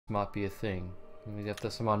might be a thing. We have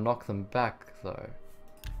to somehow knock them back though.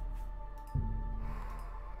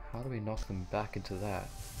 How do we knock them back into that?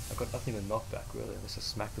 I've got nothing to knock back really, unless I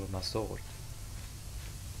smack them with my sword.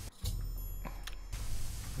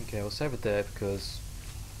 Okay, we'll save it there because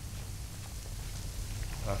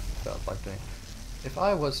I felt like doing. If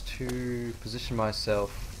I was to position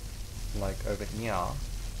myself like over here,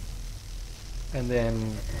 and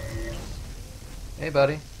then, hey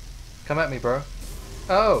buddy, come at me, bro.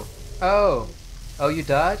 Oh, oh, oh! You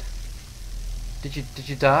died? Did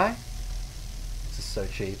you die? This is so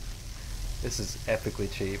cheap. This is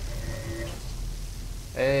epically cheap.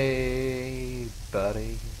 Hey,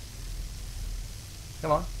 buddy.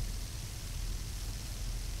 Come on.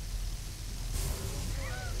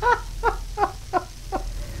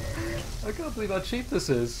 I can't believe how cheap this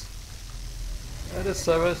is. That is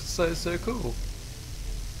so cool.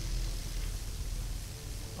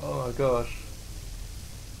 Oh my gosh.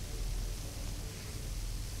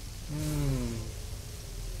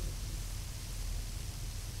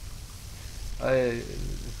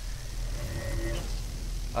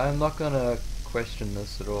 I'm not gonna question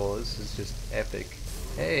this at all. This is just epic.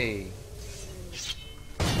 Hey.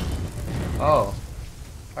 Oh,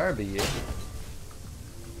 I remember you.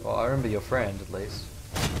 Well, I remember your friend at least.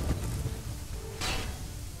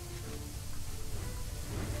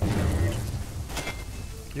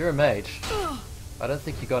 You're a mage. I don't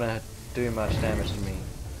think you're gonna do much damage to me.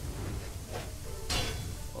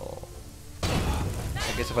 Oh.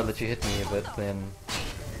 I guess if I let you hit me a bit, then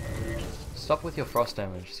stop with your frost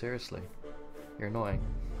damage. Seriously, you're annoying.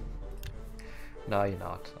 No, you're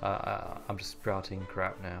not. I'm just sprouting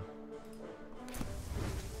crap now.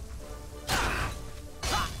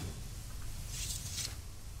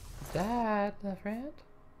 Dad, my friend?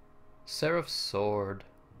 Seraph's sword.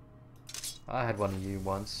 I had one of you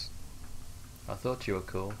once. I thought you were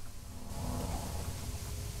cool.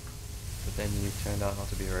 But then you turned out not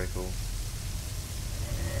to be very cool.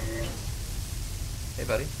 Hey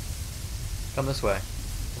buddy. Come this way.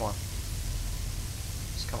 Come on.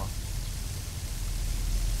 Just come on.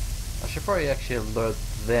 I should probably actually alert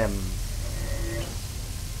them.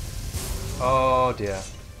 Oh dear.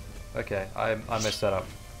 Okay, I messed that up.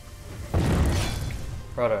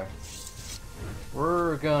 Righto.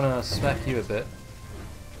 We're gonna smack you a bit.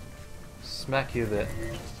 Smack you a bit.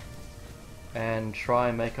 And try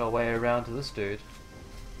and make our way around to this dude.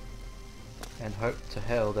 And hope to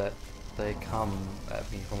hell that they come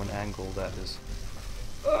at me from an angle that is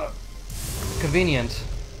convenient.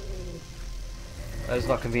 That is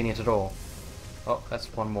not convenient at all. Oh, that's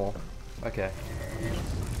one more. Okay.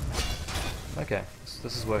 Okay,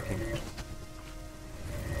 this is working.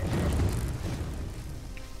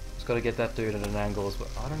 Just gotta get that dude at an angle as well.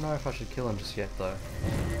 I don't know if I should kill him just yet though.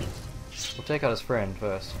 We'll take out his friend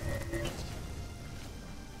first.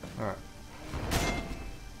 Alright.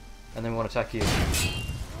 And then we want to attack you.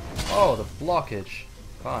 Oh, the blockage!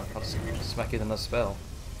 Fine, I'll just smack you with another spell.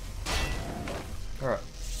 Alright.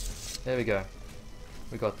 There we go.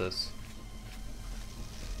 We got this.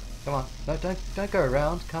 Come on. No, don't go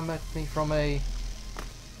around. Come at me from a...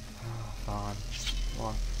 Oh, fine. Come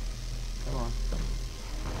on. Come on.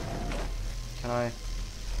 Can I...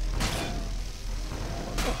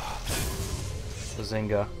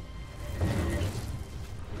 Bazinga.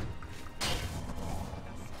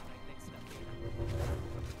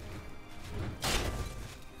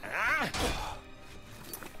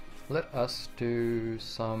 Let us do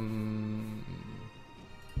some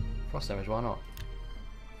frost damage, why not?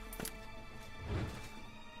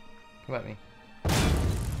 Come at me.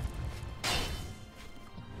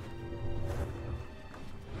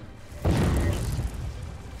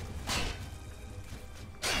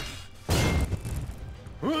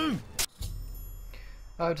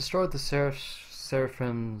 I destroyed the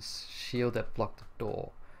Seraphim's shield that blocked the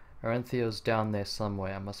door. Arentheo's down there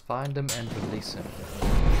somewhere. I must find him and release him.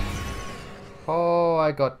 Oh,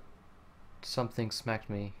 I got... something smacked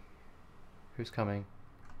me. Who's coming?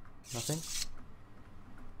 Nothing?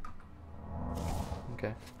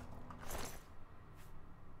 Okay.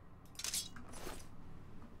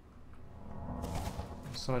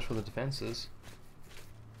 So much for the defenses.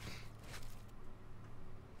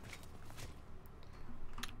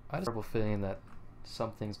 I have a terrible feeling that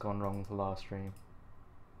something's gone wrong with the last stream.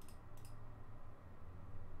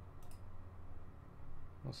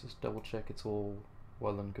 Let's just double check it's all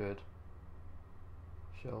well and good.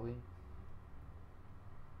 Shall we?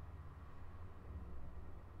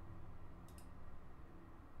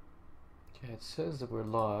 Okay, it says that we're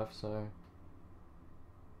live, so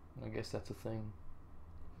I guess that's a thing.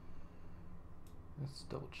 Let's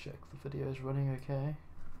double check the video's running okay.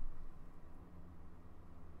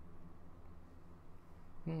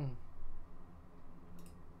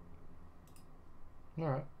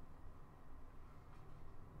 Alright.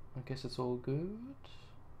 I guess it's all good.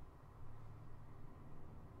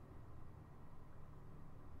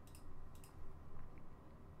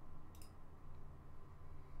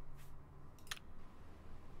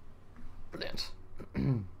 Brilliant.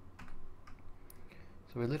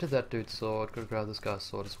 So we looted that dude's sword, gotta grab this guy's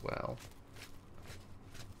sword as well.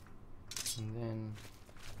 And then,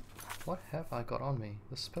 what have I got on me?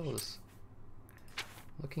 The spell is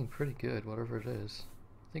looking pretty good, whatever it is.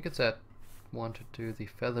 I think it's that one to do the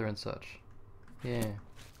feather and such. Yeah.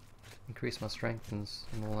 Increase my strength and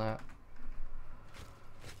all that.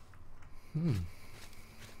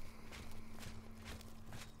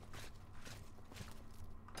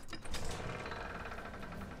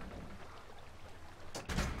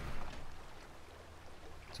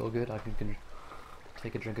 It's all good, I can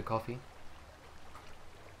take a drink of coffee.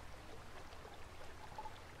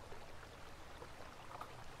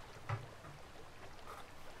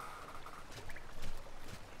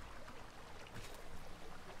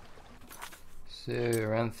 So,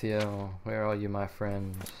 Ranthiel, where are you, my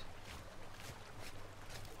friend?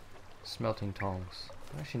 Smelting tongs.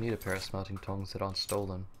 I actually need a pair of smelting tongs that aren't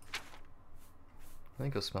stolen. I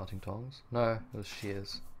think it was smelting tongs. No, it was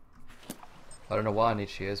shears. I don't know why I need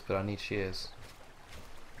shears, but I need shears.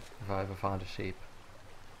 If I ever find a sheep.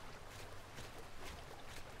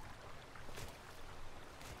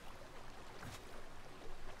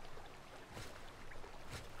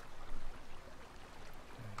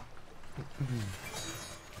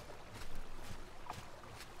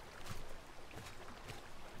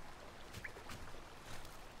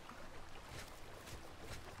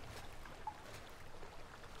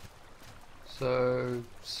 So,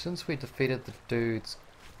 since we defeated the dudes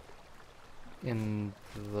in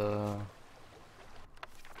the...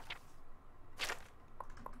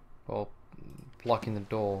 well, blocking the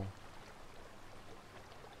door.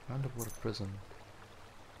 Underwater prison.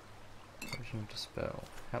 Potion of Dispel.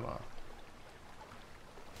 Hammer.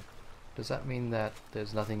 Does that mean that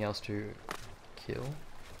there's nothing else to kill?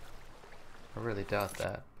 I really doubt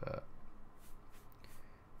that, but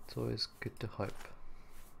it's always good to hope.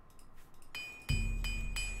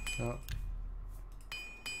 Oh.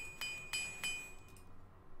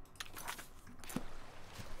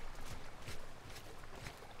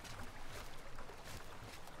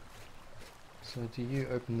 So do you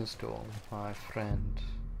open this door, my friend?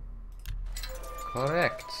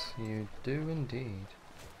 Correct, you do indeed.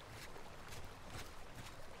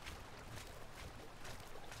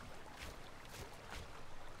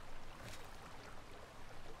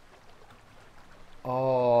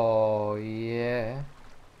 Oh yeah.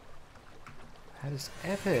 That is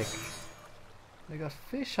epic. They got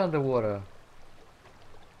fish underwater.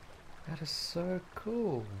 That is so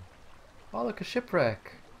cool. Oh look, a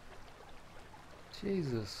shipwreck.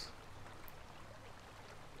 Jesus.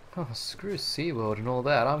 Oh, screw SeaWorld and all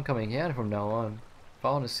that. I'm coming here from now on. If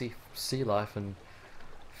I want to see sea life and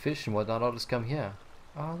fish and whatnot, I'll just come here.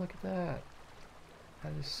 Oh, look at that.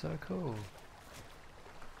 That is so cool.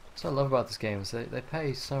 That's what I love about this game is they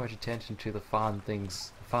pay so much attention to the fine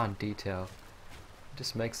things, the fine detail. It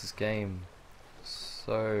just makes this game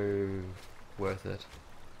so worth it.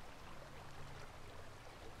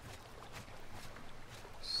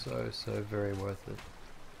 So very worth it.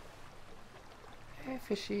 Hey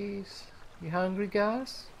fishies, you hungry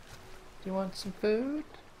guys? Do you want some food?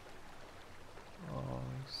 Oh,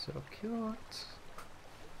 you're so cute.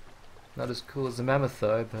 Not as cool as the mammoth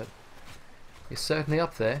though, but you're certainly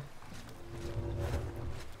up there.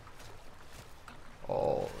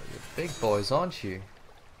 Oh, you're big boys, aren't you?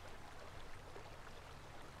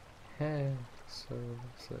 Yeah, so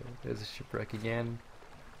there's a shipwreck again.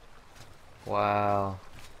 Wow,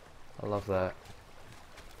 I love that.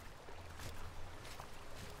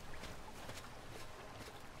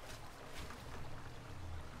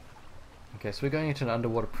 Okay, so we're going into an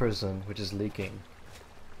underwater prison which is leaking.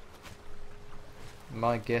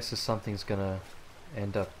 My guess is something's gonna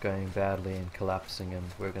end up going badly and collapsing and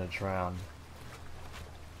we're gonna drown.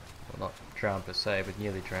 Well, not drown per se, but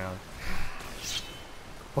nearly drown.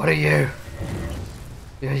 What are you?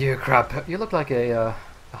 You're you crab. You look like a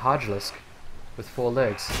Hydrilisk with 4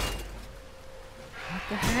 legs. What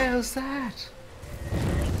the hell is that?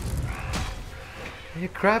 Are you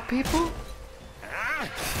crab people?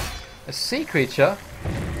 A sea creature?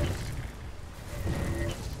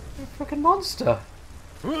 You're a freaking monster!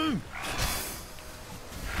 Oh!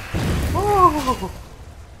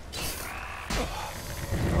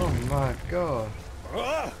 Oh my god.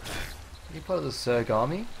 Are you part of the Zerg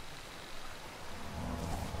army?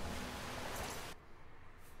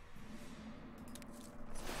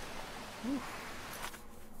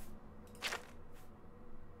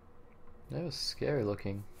 of scary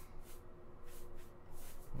looking.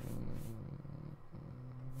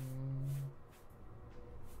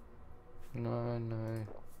 No,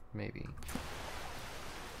 maybe.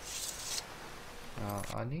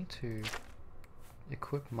 I need to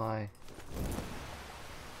equip my...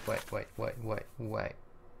 Wait.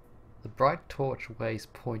 The bright torch weighs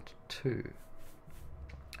 0.2.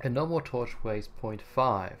 A normal torch weighs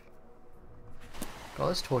 0.5. God,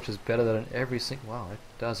 this torch is better than every single... Wow, it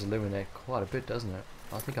does illuminate quite a bit, doesn't it?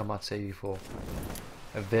 I think I might save you for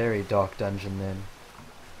a very dark dungeon then.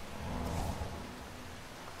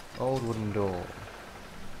 Old wooden door.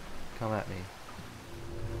 Come at me.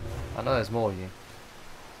 I know there's more of you.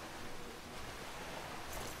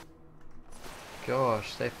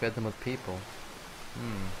 Gosh, they fed them with people.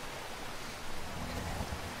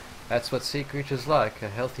 That's what sea creatures like, a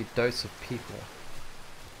healthy dose of people.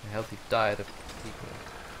 A healthy diet of people.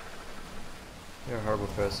 You're a horrible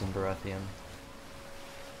person, Baratheon.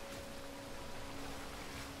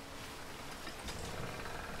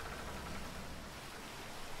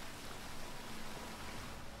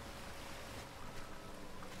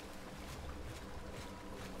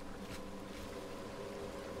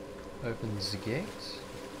 Open the gate.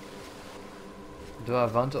 Do I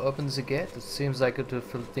want to open the gate? It seems like I could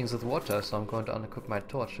fill things with water, so I'm going to unequip my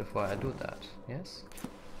torch before I do that. Yes?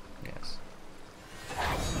 Yes.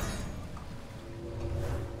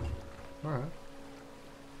 Alright.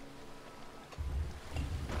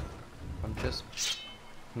 I'm just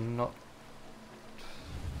not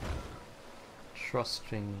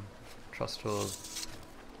trustful of...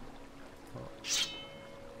 Oh.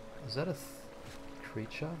 Is that a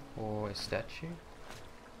creature or a statue?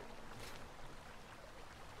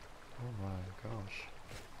 Oh my gosh.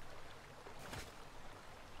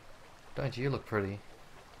 Don't you look pretty?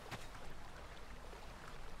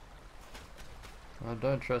 I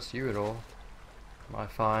don't trust you at all, my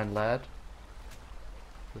fine lad,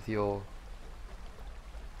 with your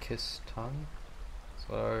kiss tongue.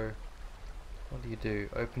 So, what do?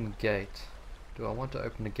 Open gate. Do I want to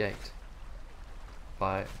open the gate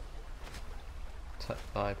by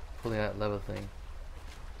pulling that lever thing?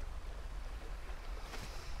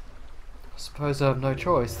 I suppose I have no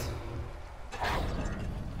choice.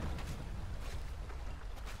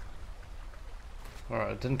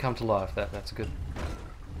 Alright, it didn't come to life. That's good.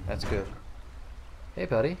 That's good. Hey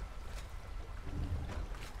buddy.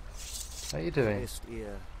 How you doing? Wisst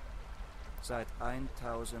ihr, seit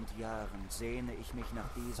 1000 Jahren sehne ich mich nach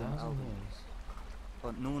diesem Augenblick.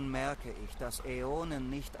 Und nun merke ich, dass Äonen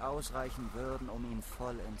nicht ausreichen würden, um ihn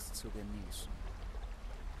vollends zu genießen.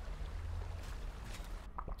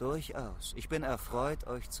 Durchaus. Ich bin erfreut,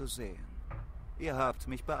 euch zu sehen. Ihr habt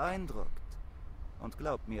mich beeindruckt. Und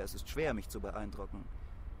glaubt mir, es ist schwer, mich zu beeindrucken.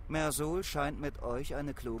 Mersul scheint mit euch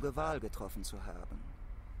eine kluge Wahl getroffen zu haben.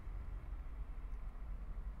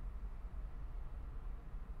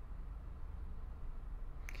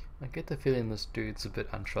 I get the feeling this dude's a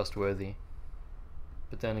bit untrustworthy.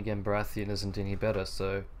 But then again, Baratheon isn't any better,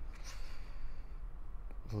 so...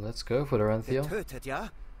 Let's go for it, Anthea. Getötet, ja?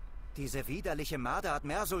 Diese widerliche Made hat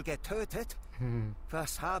Mersul getötet?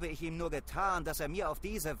 Was habe ich ihm nur getan, dass er mir auf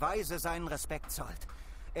diese Weise seinen Respekt zollt?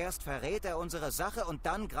 Erst verrät er unsere Sache und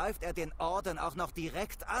dann greift er den Orden auch noch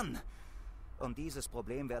direkt an. Um dieses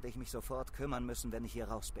Problem werde ich mich sofort kümmern müssen, wenn ich hier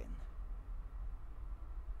raus bin.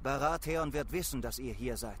 Baratheon wird wissen, dass ihr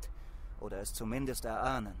hier seid. Oder es zumindest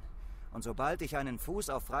erahnen. Und sobald ich einen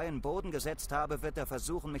Fuß auf freien Boden gesetzt habe, wird er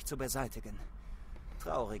versuchen, mich zu beseitigen.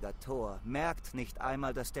 Trauriger Tor, merkt nicht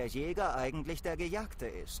einmal, dass der Jäger eigentlich der Gejagte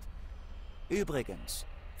ist. Übrigens,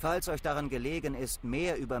 falls euch daran gelegen ist,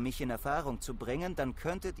 mehr über mich in Erfahrung zu bringen, dann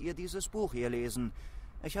könntet ihr dieses Buch hier lesen.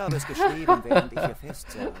 Ich habe es geschrieben, während ich hier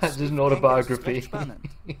festsaß. Das ist eine Autobiography. Ich denke,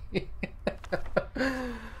 es ist recht spannend.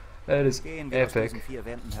 That is Gehen wir aus epic. diesen 4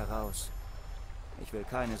 Wänden heraus. Ich will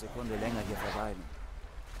keine Sekunde länger hier verweilen.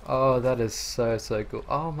 Oh, that is so cool.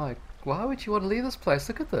 Oh my, why would you want to leave this place?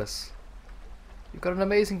 Look at this. You've got an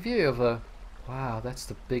amazing view of a... Wow, that's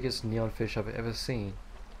the biggest neonfish I've ever seen.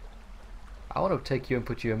 I want to take you and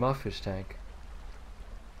put you in my fish tank.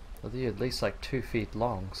 Well, you're at least like 2 feet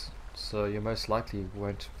long, so you most likely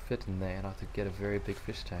won't fit in there and I have to get a very big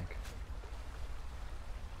fish tank.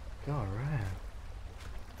 Alright.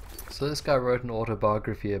 So this guy wrote an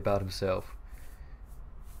autobiography about himself.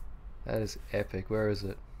 That is epic. Where is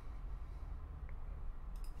it?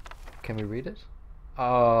 Can we read it?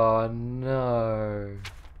 Oh no.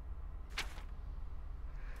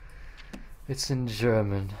 It's in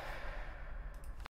German.